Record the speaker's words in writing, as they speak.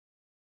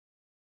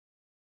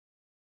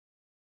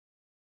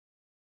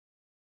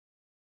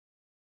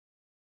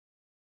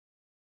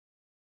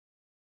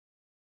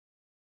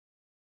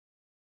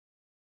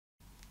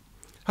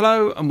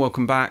Hello and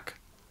welcome back.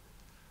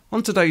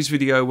 On today's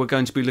video we're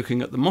going to be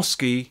looking at the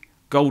Mosky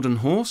Golden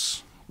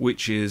Horse,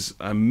 which is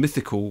a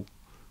mythical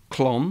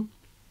Klon.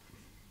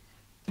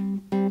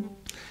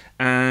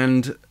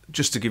 And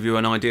just to give you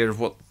an idea of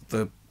what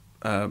the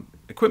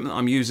equipment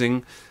I'm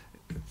using: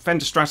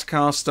 Fender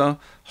Stratocaster,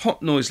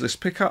 hot noiseless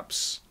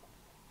pickups.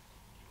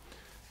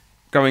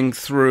 Going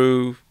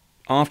through,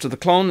 after the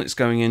Klon, it's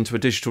going into a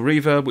digital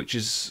reverb, which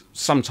is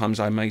sometimes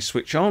I may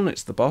switch on.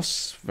 It's the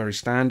Boss, very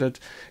standard.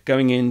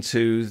 Going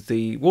into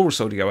the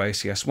Walrus Audio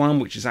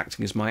ACS1, which is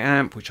acting as my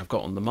amp, which I've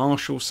got on the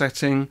Marshall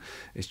setting.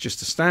 It's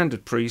just a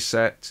standard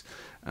preset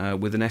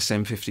with an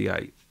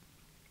SM58.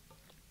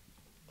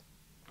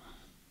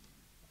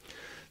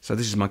 So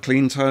this is my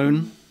clean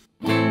tone.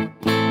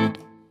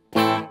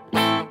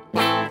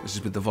 This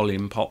is with the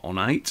volume pot on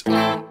 8.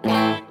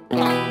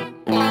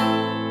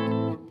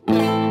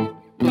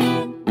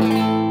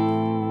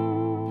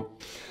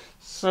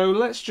 So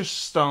let's just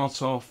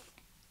start off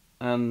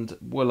and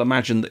we'll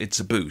imagine that it's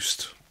a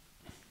boost.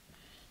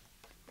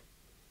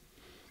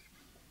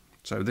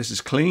 So this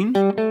is clean.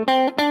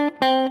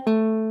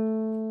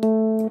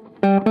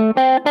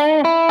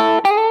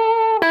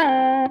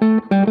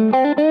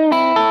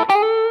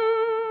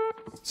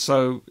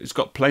 So it's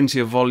got plenty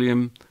of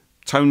volume,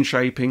 tone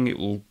shaping, it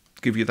will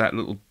give you that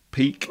little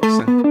peak.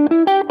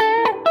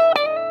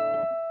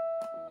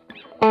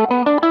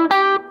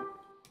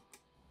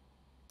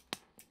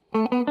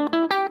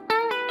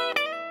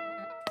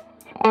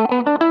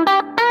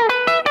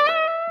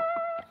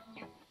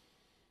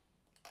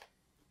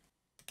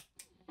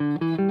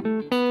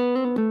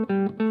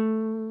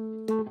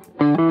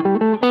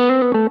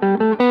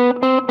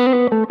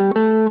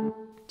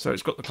 So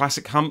it's got the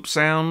classic hump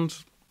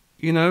sound,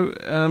 you know.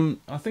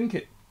 I think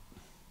it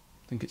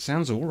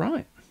sounds all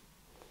right.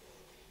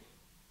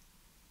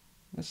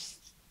 Let's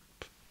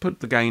put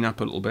the gain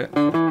up a little bit.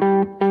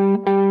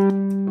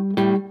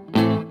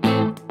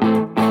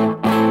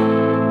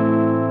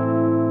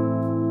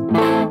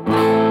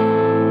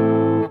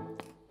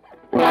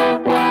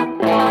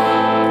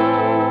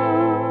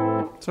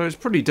 So it's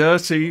pretty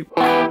dirty for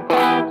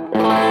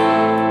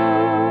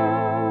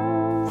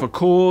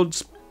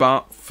chords,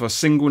 but for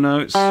single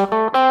notes, let's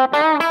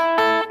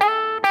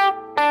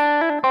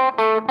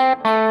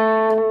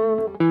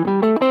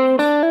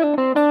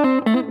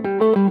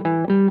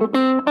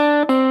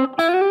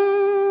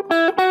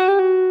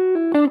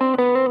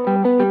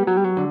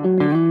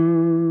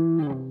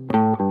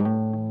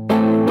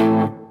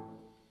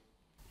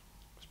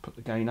put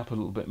the gain up a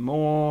little bit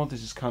more.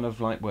 This is kind of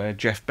like where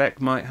Jeff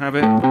Beck might have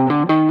it.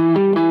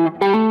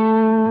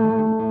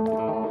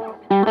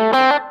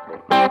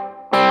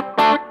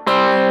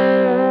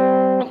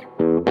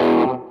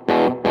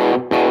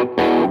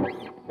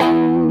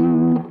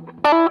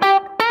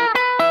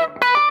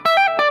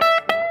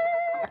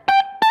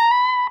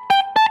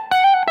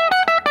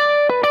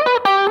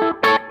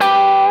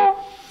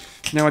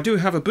 Now I do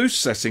have a boost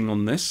setting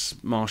on this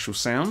Marshall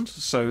sound,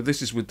 so this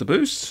is with the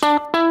boost.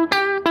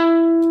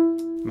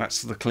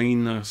 That's the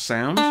clean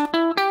sound.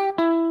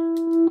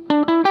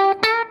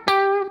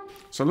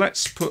 So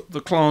let's put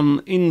the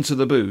Klon into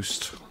the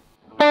boost.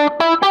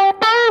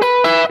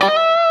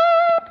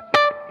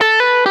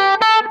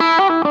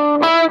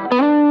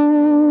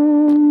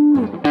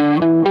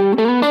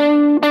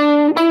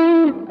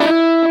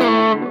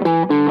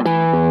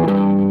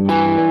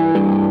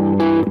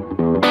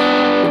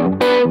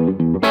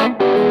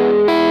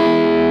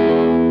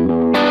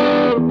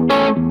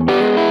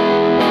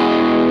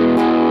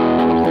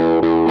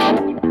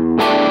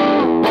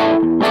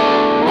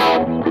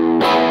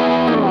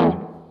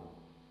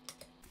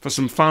 For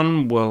some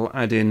fun, we'll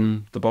add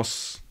in the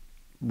Boss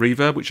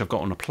reverb, which I've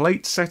got on a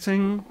plate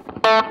setting.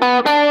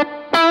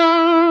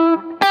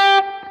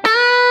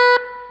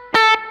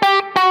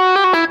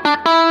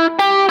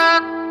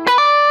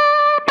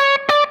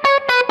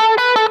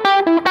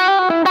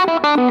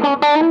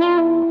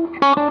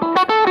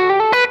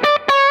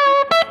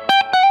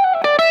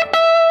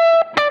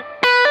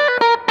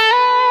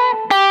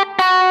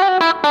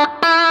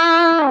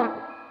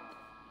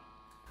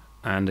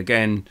 And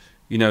again,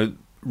 you know,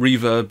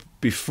 reverb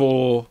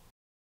before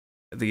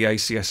the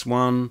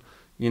ACS1,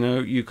 you know,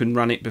 you can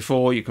run it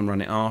before, you can run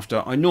it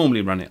after. I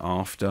normally run it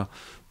after,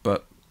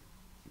 but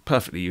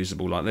perfectly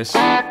usable like this.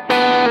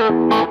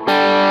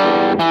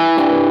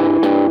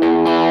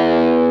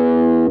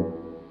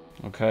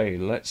 Okay,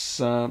 let's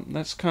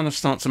kind of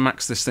start to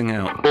max this thing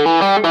out.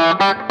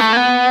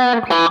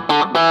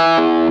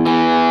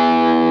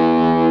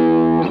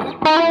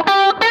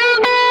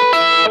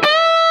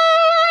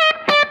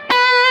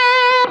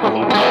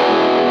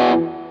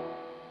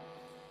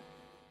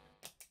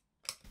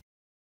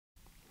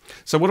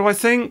 So what do I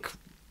think?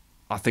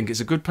 I think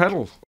it's a good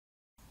pedal.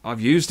 I've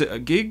used it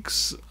at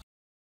gigs.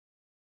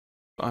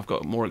 I've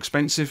got more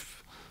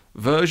expensive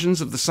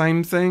versions of the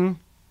same thing.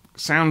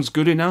 Sounds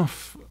good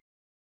enough.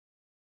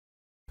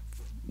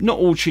 Not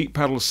all cheap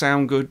pedals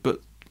sound good, but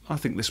I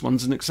think this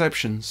one's an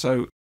exception.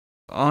 So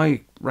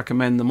I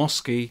recommend the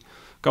Mosky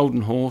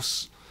Golden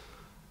Horse.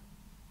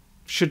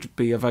 should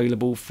be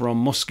available from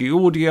Mosky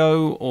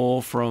Audio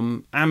or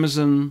from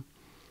Amazon,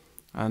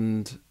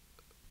 and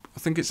I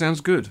think it sounds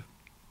good.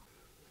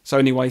 So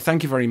anyway,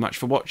 thank you very much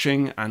for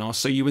watching, and I'll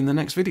see you in the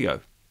next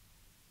video.